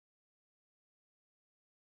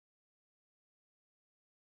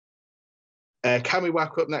Can we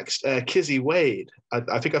welcome up next Kizzy Wade?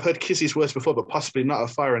 I think I've heard Kizzy's words before, but possibly not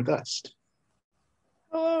of Fire and Dust.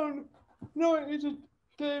 Hello, no, it isn't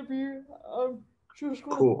debut. I'm just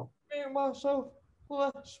going to make myself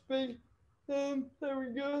less big. There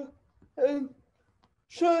we go.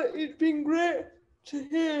 So it's been great to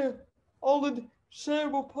hear all the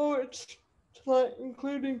disabled poets tonight,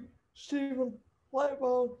 including Stephen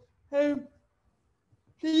Lightbown. The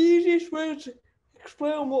easiest way to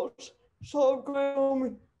explain what's sort of going on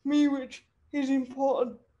with me, which is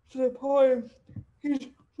important to the poem, is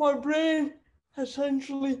my brain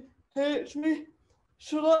essentially hates me.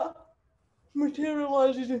 So that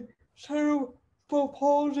materializes in cerebral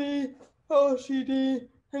palsy, OCD,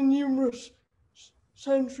 and numerous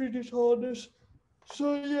sensory disorders.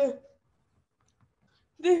 So yeah,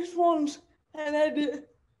 this one's an edit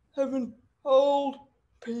of an old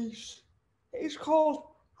piece. It's called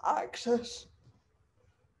Access.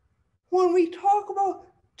 When we talk about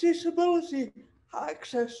disability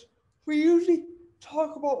access, we usually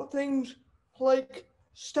talk about things like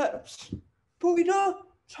steps, but we don't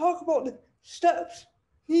talk about the steps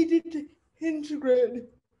needed to integrate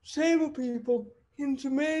disabled people into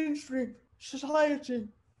mainstream society,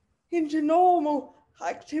 into normal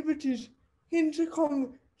activities, into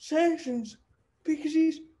conversations, because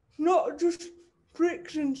it's not just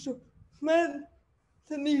bricks and cement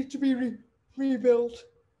that need to be rebuilt.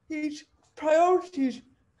 It's priorities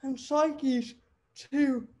and psyches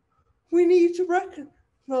too. We need to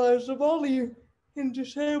recognise the value in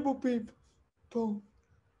disabled people.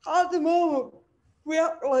 At the moment, we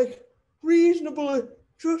act like reasonable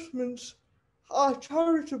adjustments are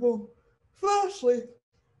charitable. Firstly,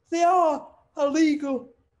 they are a legal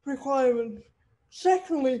requirement.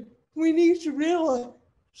 Secondly, we need to realise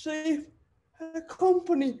that if a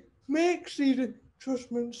company makes these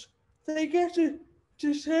adjustments, they get a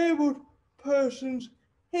disabled person's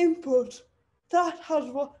input. That has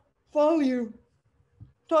value.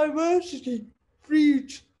 Diversity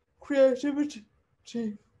breeds creativity.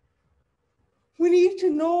 We need to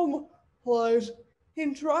normalise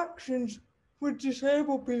interactions with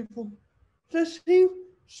disabled people. There seems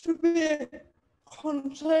to be a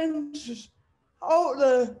consensus out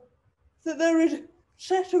there that there is a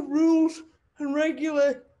set of rules and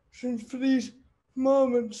regulations for these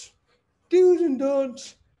moments, do's and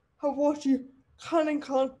don'ts of what you can and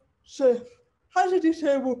can't say. As a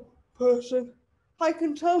disabled person, I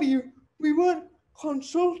can tell you we weren't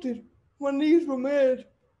consulted when these were made.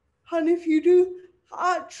 And if you do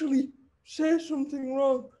actually say something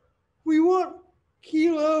wrong, we won't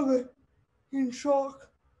keel over in shock.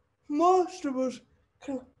 Most of us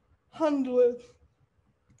can handle it.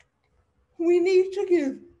 We need to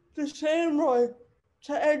give the same right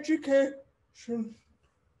to education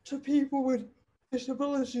to people with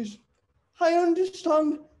disabilities. I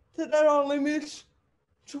understand that there are limits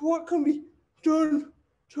to what can be done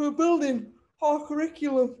to a building or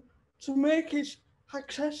curriculum to make it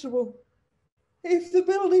accessible. If the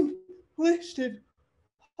building listed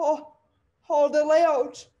or the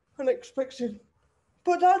layout unexpected,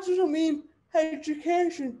 but that doesn't mean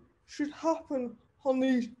education should happen on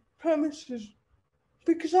these premises,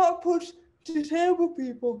 because that puts disabled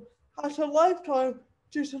people at a lifetime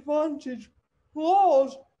disadvantage.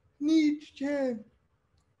 Laws need to change.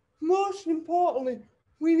 Most importantly,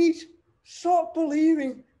 we need to stop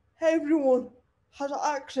believing everyone has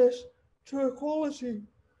access to equality.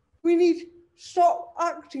 We need to stop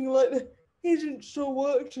acting like there isn't still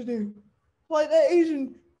work to do, like there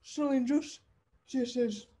isn't still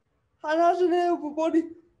injustices. And as an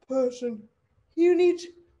able-bodied person, you need to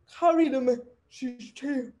carry the message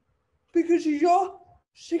too, because as you're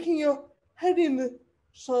sticking your head in the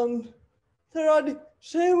sand, there are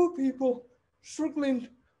disabled people struggling to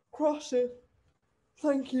cross it.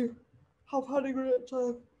 Thank you. I've had a great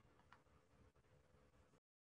time.